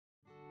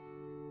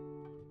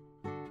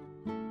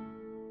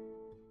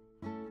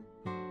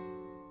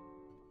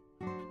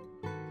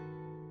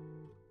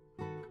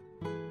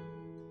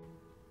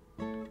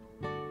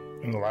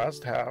In the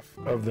last half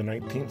of the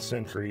 19th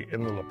century,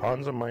 in the La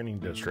Panza mining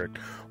district,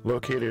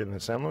 located in the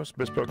San Luis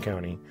Obispo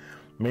County,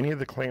 many of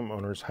the claim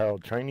owners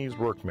hired Chinese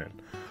workmen.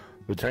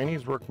 The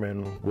Chinese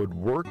workmen would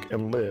work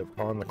and live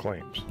on the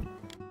claims.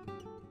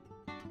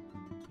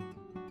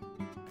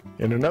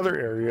 In another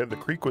area, the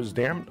creek was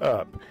dammed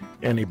up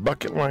and a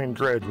bucket line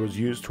dredge was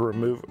used to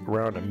remove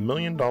around $1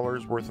 million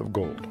worth of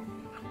gold.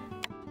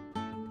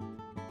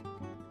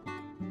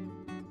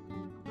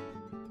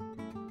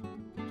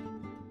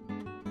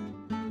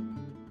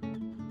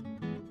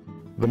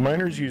 The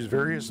miners used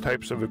various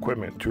types of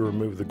equipment to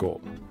remove the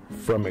gold,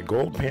 from a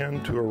gold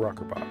pan to a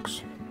rocker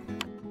box.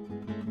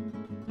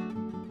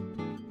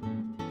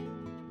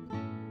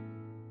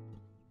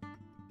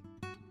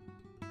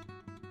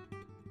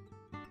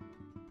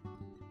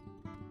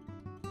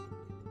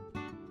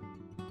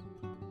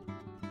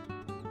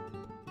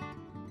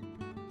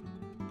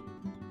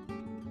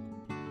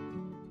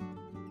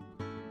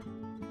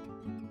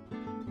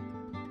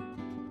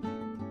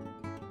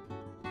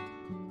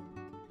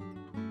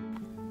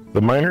 The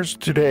miners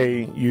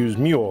today use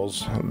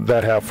mules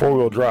that have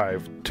four-wheel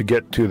drive to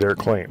get to their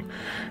claim.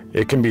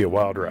 It can be a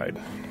wild ride.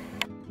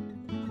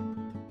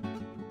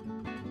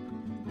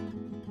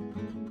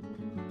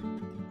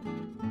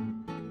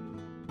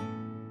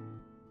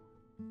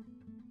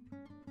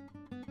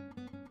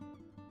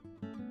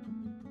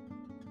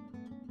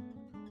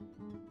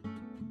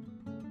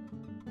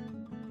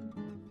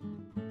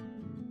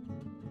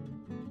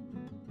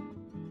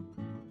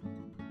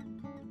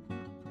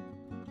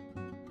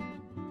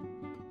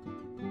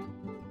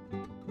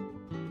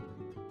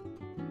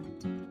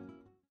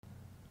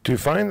 To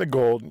find the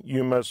gold,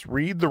 you must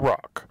read the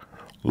rock,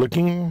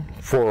 looking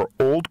for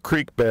old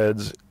creek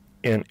beds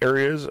and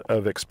areas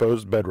of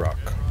exposed bedrock.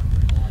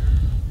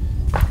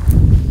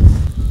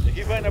 Did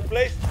you find a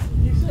place?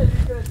 He said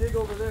he's going to dig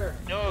over there.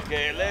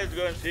 Okay, let's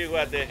go and see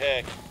what the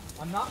heck.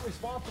 I'm not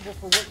responsible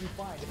for what you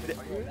find. If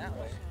it's good, that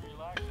way.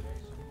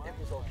 It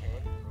was okay.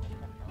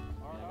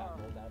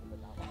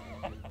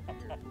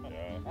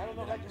 I don't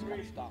know if I can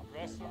really stop.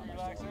 Rest and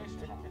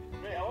relaxation.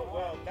 Oh,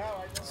 well, now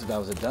I know. This is if I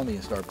was a dummy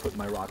and started putting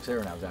my rocks there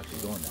and I was actually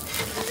going down.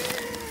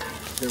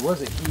 There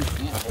was a huge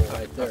ant hole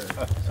right there,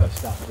 so I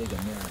stopped digging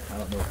there. I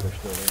don't know if they're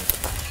still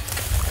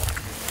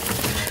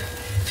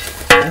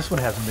there. This one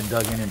hasn't been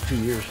dug in 2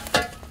 years.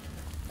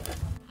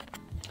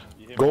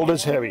 Gold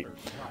is heavy.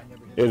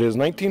 It is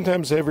 19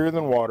 times heavier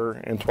than water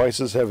and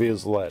twice as heavy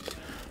as lead.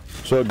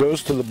 So it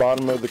goes to the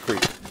bottom of the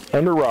creek,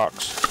 under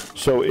rocks.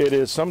 So it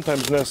is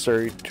sometimes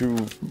necessary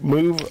to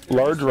move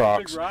large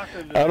rocks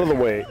out of the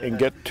way and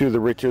get to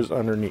the riches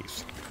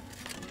underneath.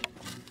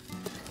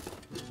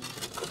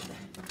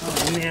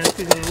 Oh man, it's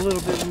getting a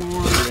little bit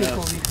more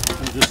difficult.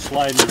 I'm just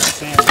sliding in the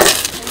sand.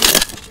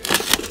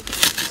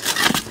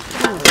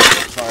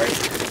 Sorry.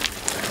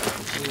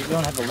 You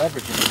don't have the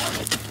leverage anymore.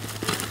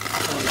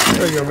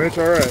 There you go, Mitch.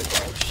 All right.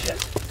 Oh, shit.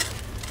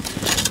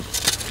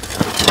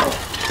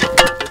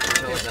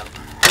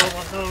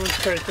 Let's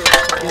try to throw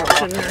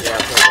it in there.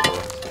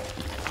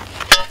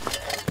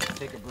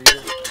 Take a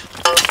breather.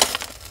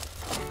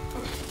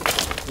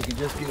 We can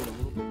just feel it a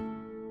little bit.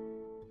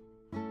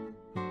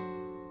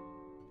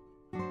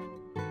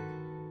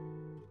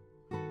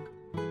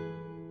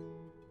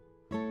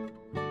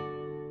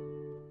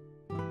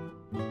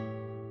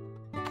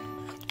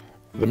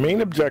 The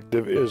main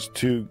objective is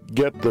to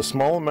get the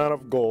small amount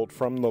of gold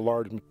from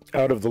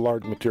out of the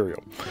large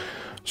material.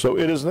 So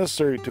it is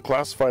necessary to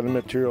classify the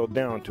material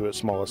down to its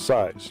smallest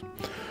size.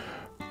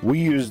 We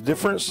use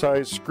different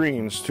size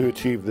screens to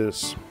achieve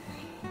this.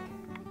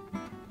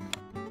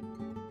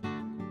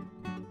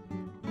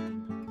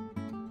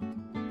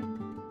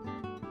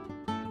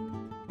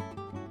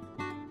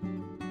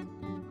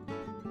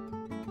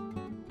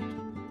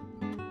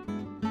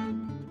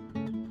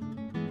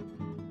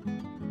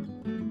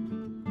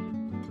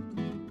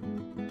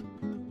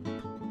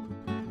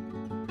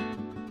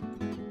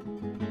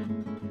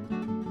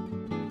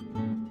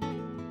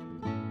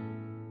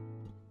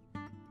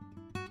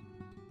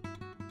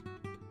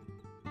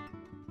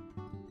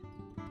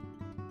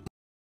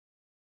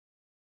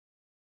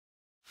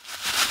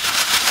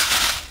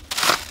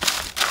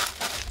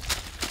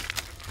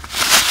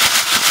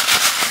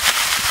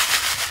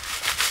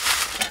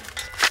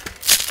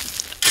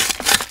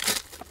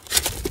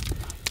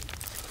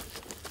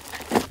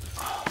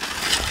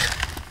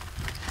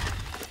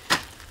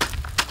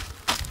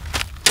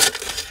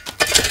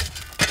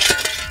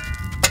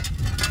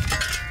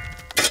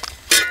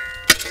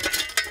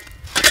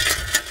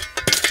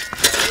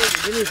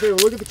 Do me a favor,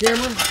 look at the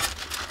camera.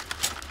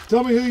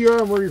 Tell me who you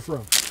are and where you're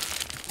from.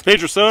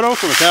 Pedro Soto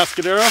from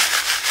Atascadero.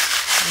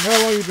 And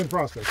how long you been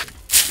prospecting?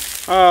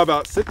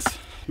 About 6,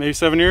 maybe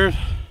 7 years.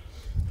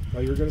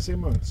 Well, you were going to say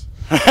months.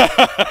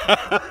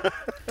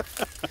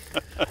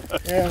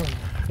 And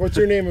what's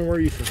your name and where are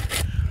you from?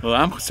 Well,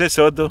 I'm Jose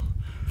Soto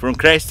from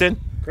Creston.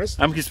 Chris?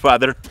 I'm his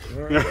father.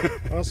 All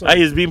right. Awesome. I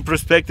has been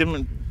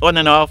prospecting on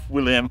and off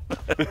with him.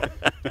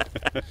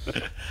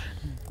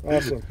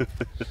 Awesome.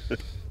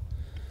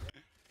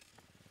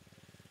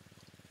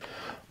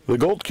 The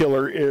Gold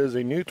Killer is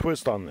a new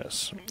twist on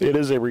this. It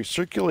is a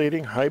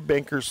recirculating high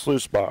banker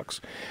sluice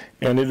box,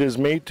 and it is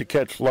made to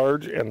catch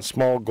large and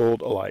small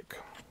gold alike.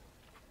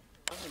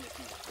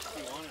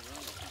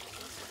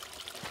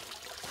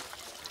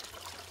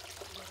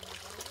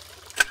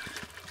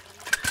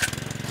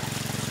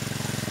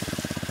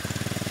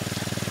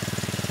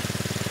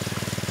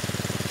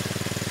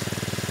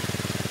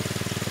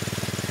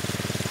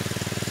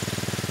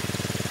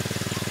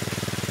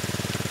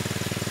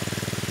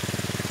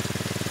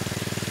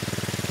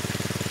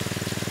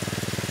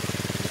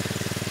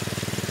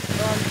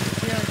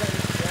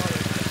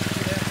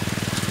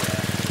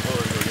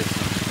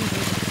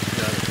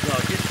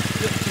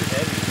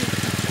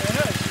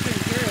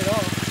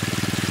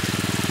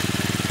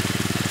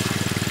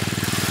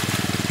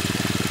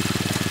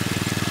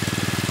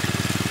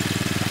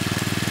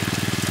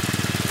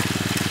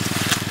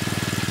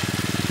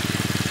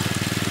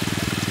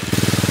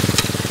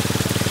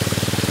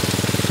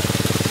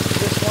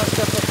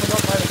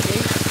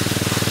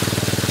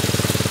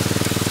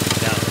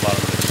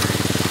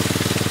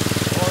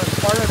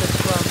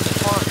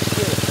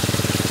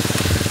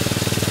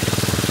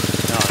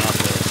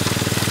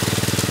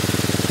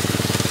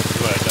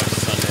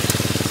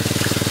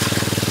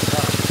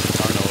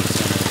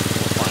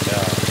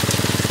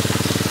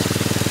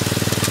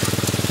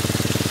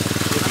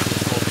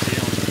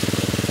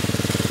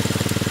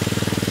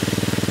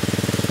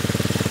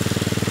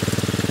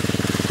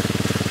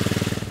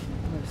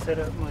 Set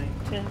up my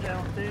tent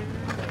out there.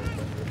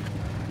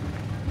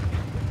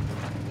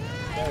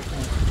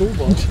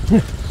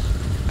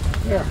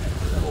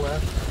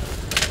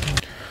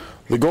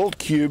 The Gold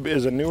Cube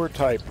is a newer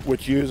type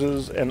which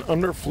uses an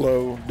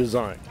underflow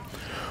design,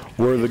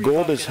 where the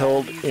gold is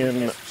held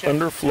in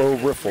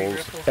underflow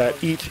riffles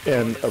at each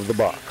end of the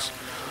box,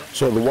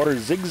 so the water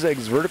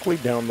zigzags vertically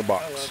down the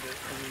box.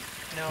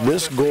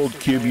 This Gold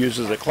Cube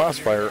uses a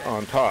classifier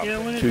on top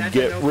to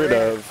get rid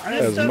of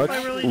as much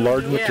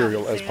large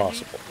material as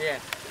possible. Yeah.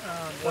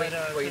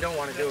 Well, you don't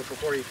want to do it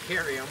before you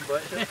carry them,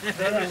 but...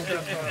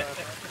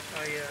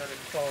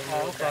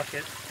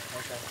 Bucket.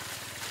 Okay.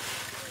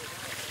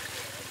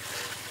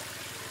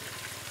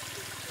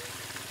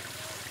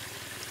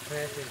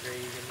 That's great.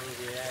 You can move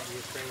your that. You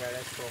spray that.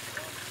 That's cool.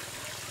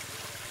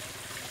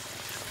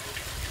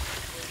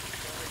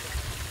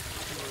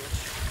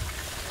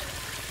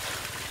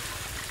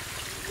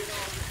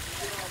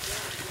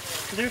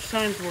 There's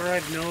times where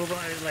I've known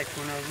about it, like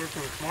when I was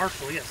working with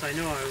Marshall, yes, I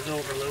know I was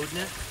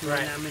overloading it, doing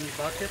that many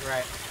buckets.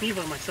 Right. Me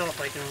by myself,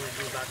 I can only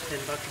do about 10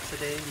 buckets a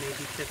day,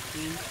 maybe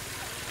 15.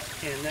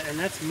 And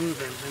that's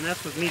moving, and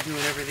that's with me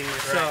doing everything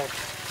myself.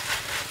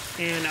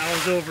 Right. And I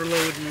was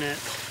overloading it.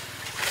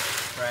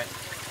 Right.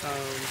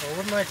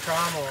 Well, with my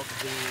trommel,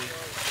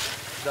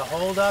 the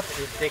hold up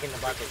is digging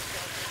the bucket.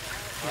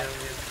 Yeah,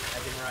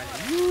 I've been running.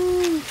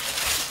 Woo!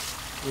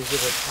 Is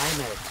it a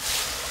timer?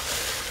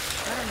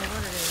 I don't know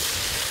what it is.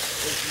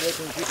 It's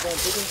making you keep on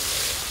digging?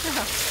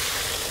 Yeah.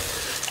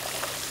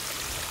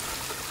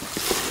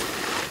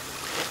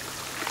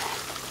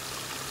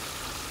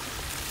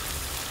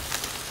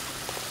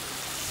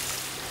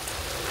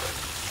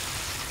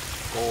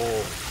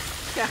 Gold.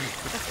 Yeah.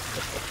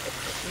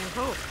 You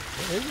hope.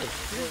 What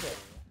is it?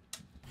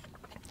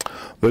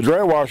 The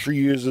dry washer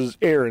uses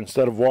air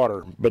instead of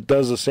water, but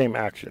does the same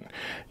action.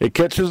 It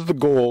catches the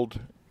gold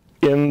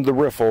in the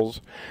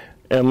riffles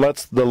and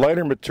lets the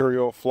lighter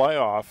material fly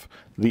off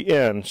the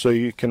end so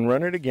you can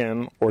run it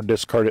again or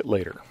discard it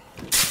later.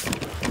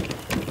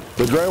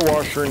 The dry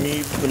washer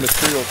needs the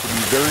material to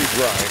be very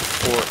dry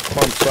or it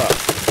clumps up.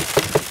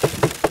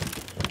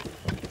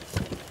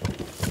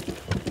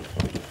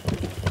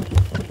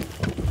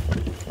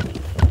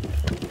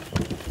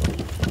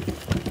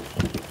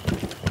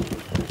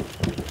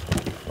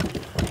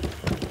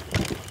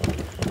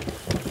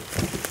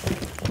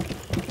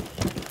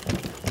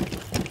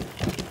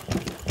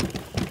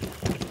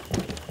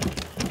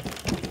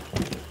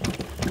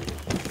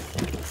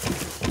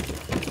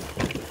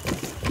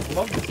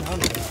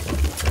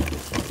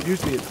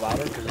 Usually it's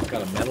louder because it's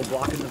got a metal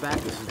block in the back.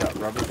 This has got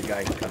rubber. The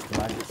guy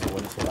customized it so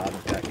when it's so loud in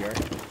his backyard.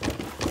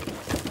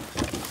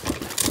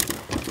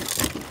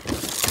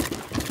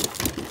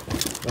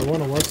 That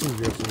one of Leslie's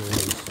yesterday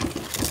was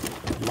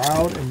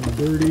loud and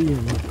dirty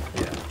and...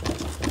 Yeah.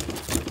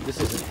 This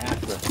isn't half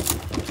the...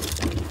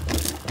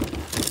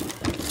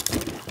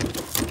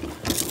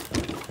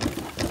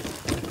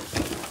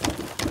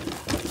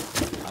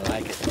 I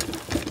like it.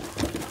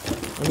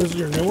 And this is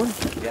your new one?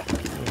 Yeah.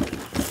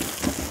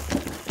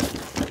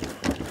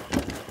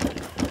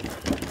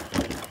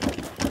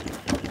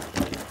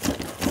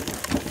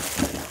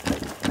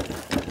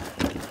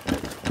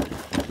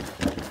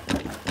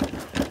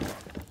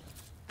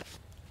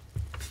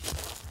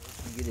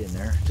 In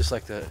there, just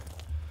like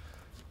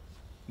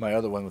my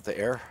other one with the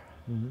air.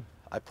 Mm-hmm.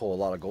 I pull a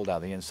lot of gold out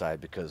of the inside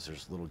because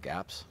there's little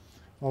gaps.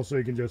 Also,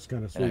 you can just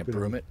kind of And I sweep it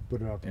broom and it,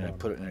 put it out the and I bottom.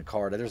 put it in a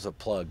card. There's a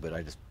plug, but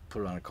I just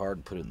put it on a card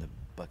and put it in the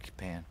bucket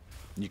pan.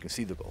 And you can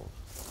see the gold.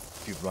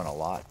 If you run a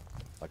lot,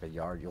 like a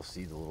yard, you'll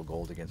see the little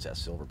gold against that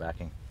silver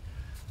backing.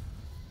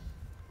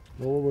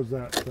 Well, what was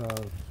that?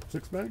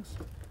 6 bags?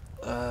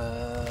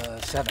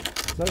 7.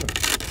 7.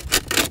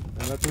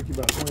 And that took you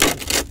about 20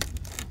 minutes.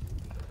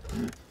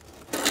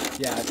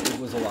 Yeah, it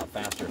was a lot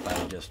faster if I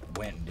had just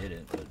went and did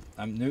it, but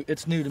I'm new.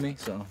 It's new to me,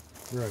 so.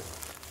 Right.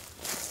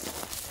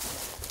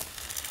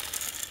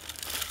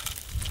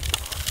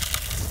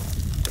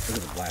 Look at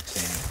the black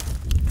sand.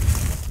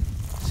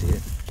 See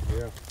it?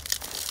 Yeah.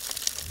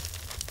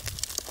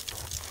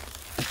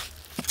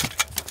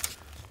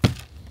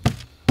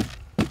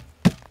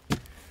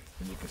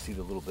 And you can see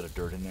the little bit of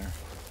dirt in there.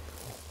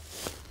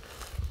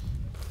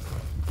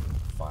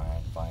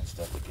 Fine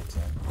stuff that gets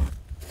in.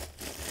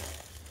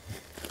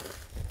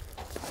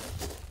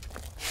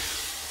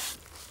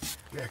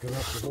 Yeah, because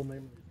that's the whole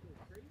name.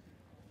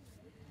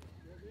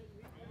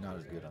 Not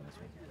as good on this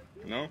one.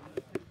 No?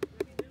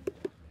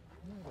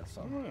 That's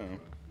some. Oh.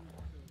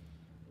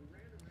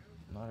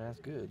 Not as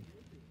good.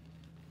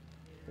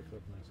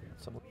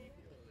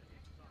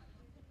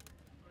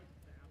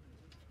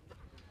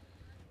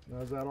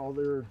 Now, is that all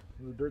the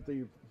dirt that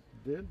you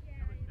did?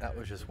 That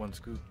was just one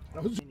scoop.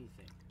 That was Anything.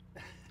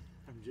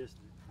 I'm just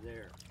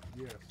there.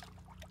 yes.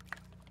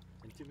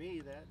 And to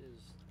me, that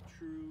is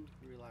true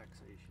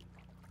relaxation.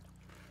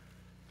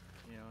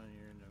 You know, and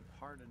you're in the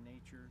heart of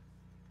nature,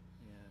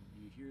 and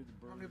you hear the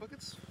birds. How many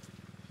buckets?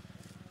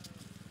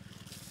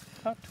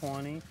 About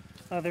 20.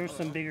 There's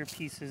some bigger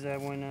pieces that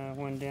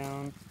went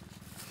down.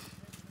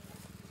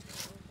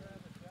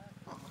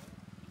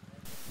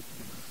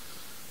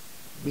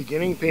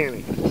 Beginning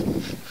panning.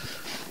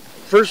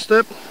 First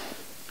step,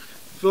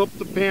 fill up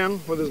the pan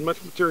with as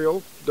much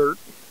material, dirt,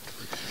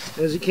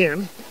 as you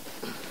can.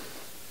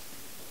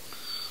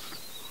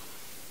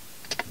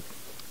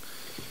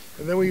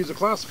 And then we use a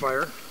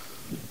classifier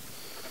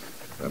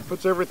that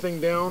puts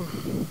everything down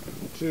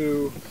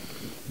to,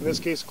 in this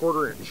case,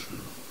 1/4 inch.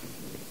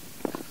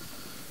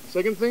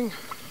 Second thing,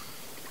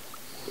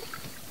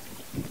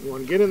 you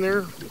want to get in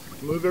there,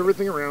 move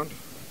everything around,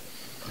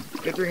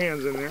 get your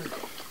hands in there.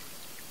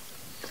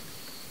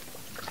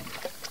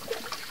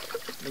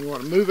 And you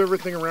want to move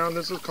everything around.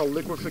 This is called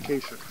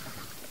liquefaction.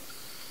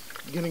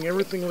 Getting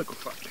everything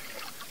liquefied.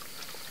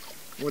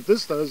 What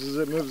this does is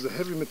it moves the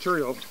heavy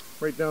material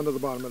right down to the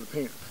bottom of the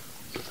pan.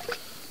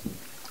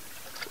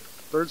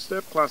 Third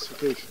step,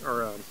 classification,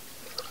 or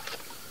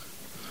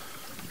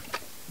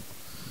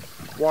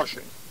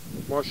washing.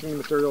 Washing the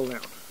material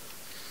down.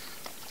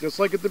 Just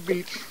like at the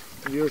beach,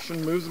 the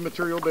ocean moves the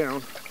material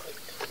down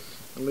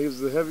and leaves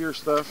the heavier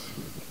stuff,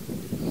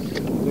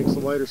 takes the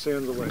lighter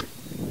sands away.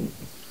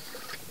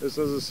 This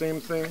does the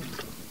same thing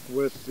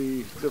with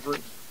the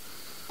different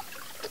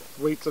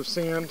weights of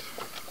sand,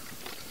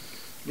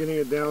 getting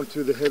it down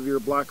to the heavier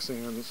black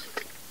sands,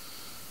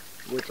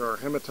 which are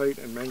hematite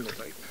and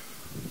magnetite.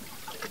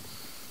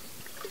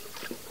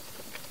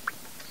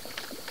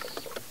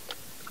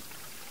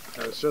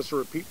 It's just a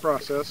repeat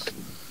process: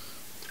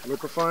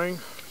 liquefying,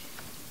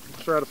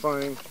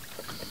 stratifying,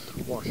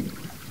 washing.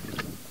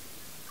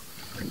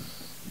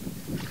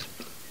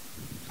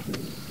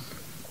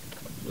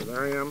 So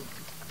there I am,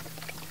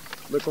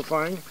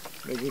 liquefying,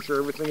 making sure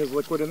everything is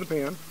liquid in the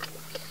pan.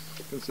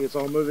 You can see it's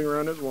all moving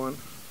around as one.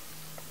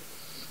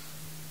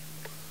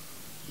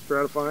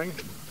 Stratifying,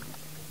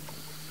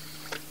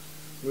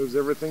 moves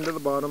everything to the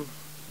bottom,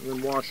 and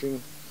then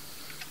washing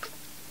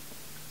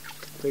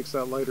takes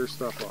that lighter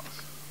stuff off.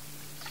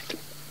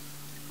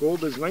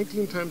 Gold is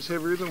 19 times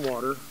heavier than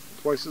water,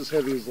 twice as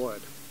heavy as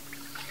lead.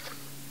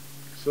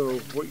 So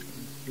what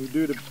you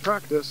do to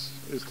practice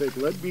is take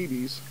lead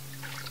BBs,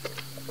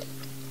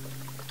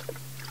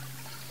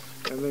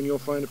 and then you'll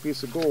find a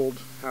piece of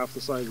gold half the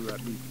size of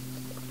that BB.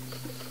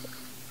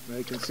 Now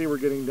you can see we're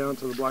getting down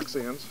to the black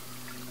sands.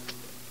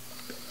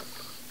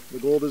 The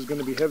gold is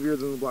going to be heavier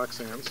than the black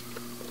sands.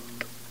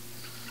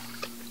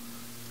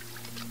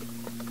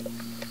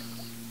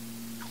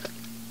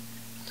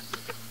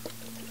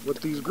 What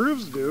these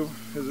grooves do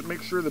is it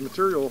makes sure the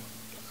material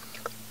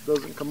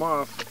doesn't come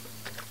off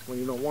when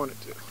you don't want it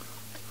to.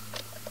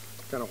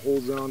 Kind of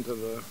holds on to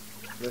the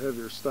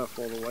heavier stuff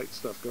while the light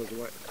stuff goes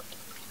away.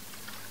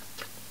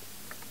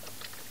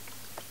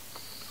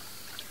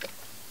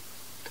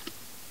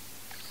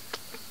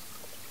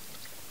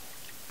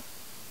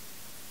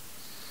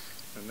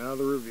 And now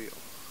the reveal.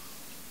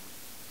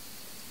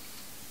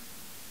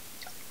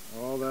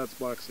 All that's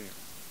black sand.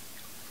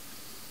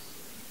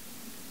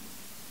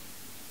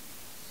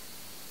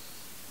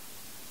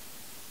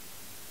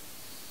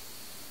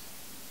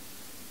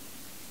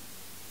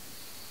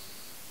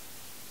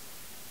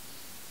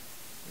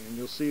 And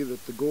you'll see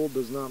that the gold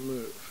does not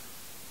move.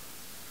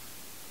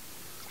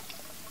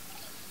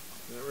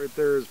 That right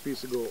there is a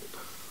piece of gold.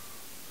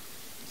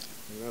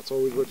 And that's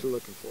always what you're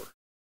looking for.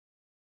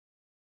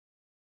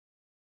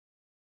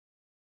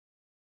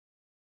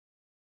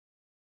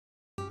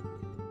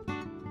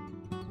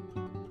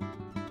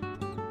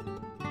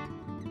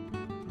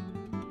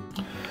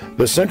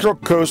 The Central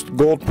Coast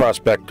Gold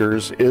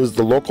Prospectors is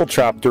the local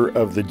chapter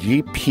of the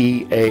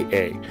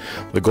GPAA,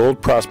 the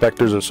Gold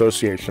Prospectors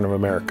Association of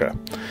America.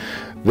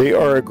 They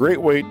are a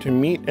great way to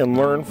meet and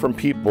learn from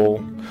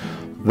people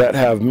that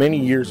have many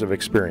years of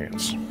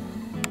experience.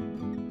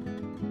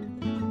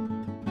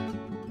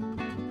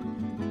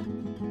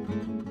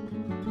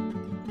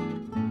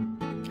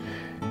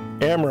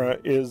 AMRA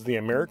is the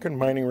American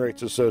Mining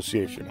Rights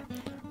Association.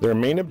 Their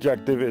main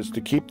objective is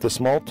to keep the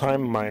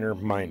small-time miner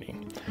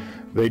mining.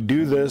 They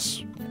do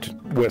this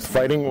with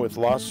fighting with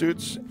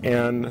lawsuits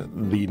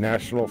and the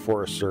National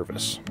Forest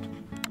Service.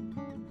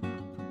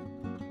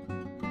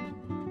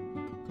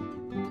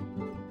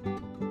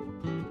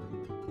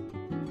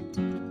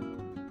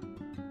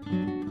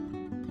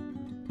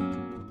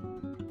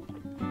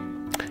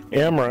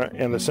 AMRA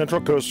and the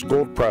Central Coast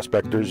Gold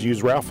Prospectors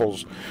use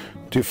raffles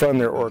to fund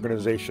their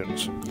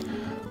organizations.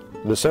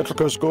 The Central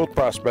Coast Gold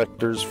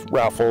Prospectors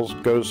raffles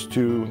goes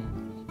to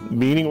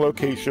meeting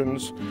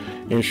locations,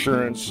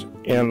 insurance,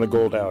 and the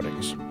gold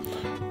outings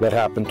that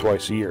happen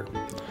twice a year.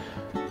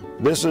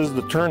 This is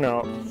the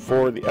turnout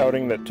for the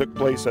outing that took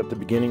place at the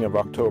beginning of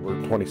October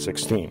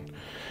 2016.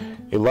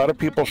 A lot of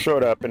people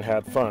showed up and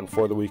had fun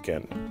for the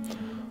weekend.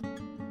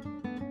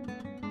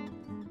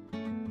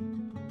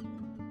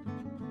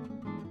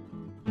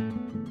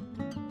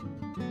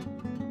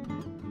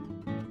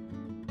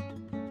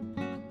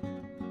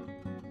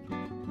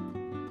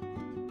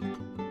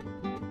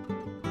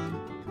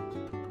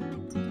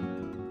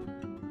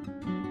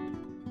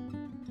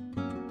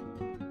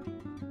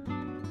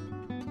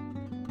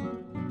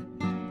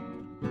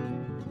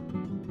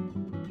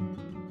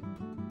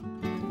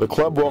 The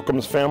club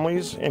welcomes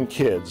families and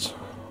kids.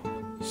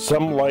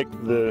 Some like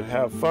to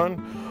have fun,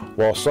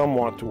 while some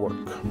want to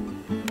work.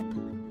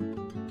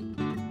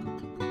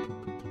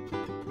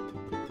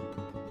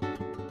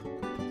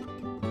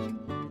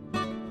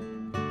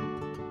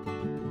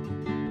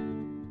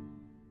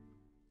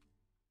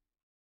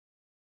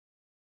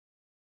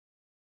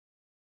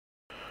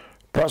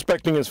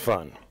 Prospecting is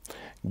fun.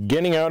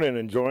 Getting out and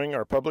enjoying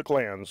our public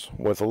lands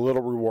with a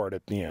little reward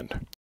at the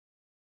end.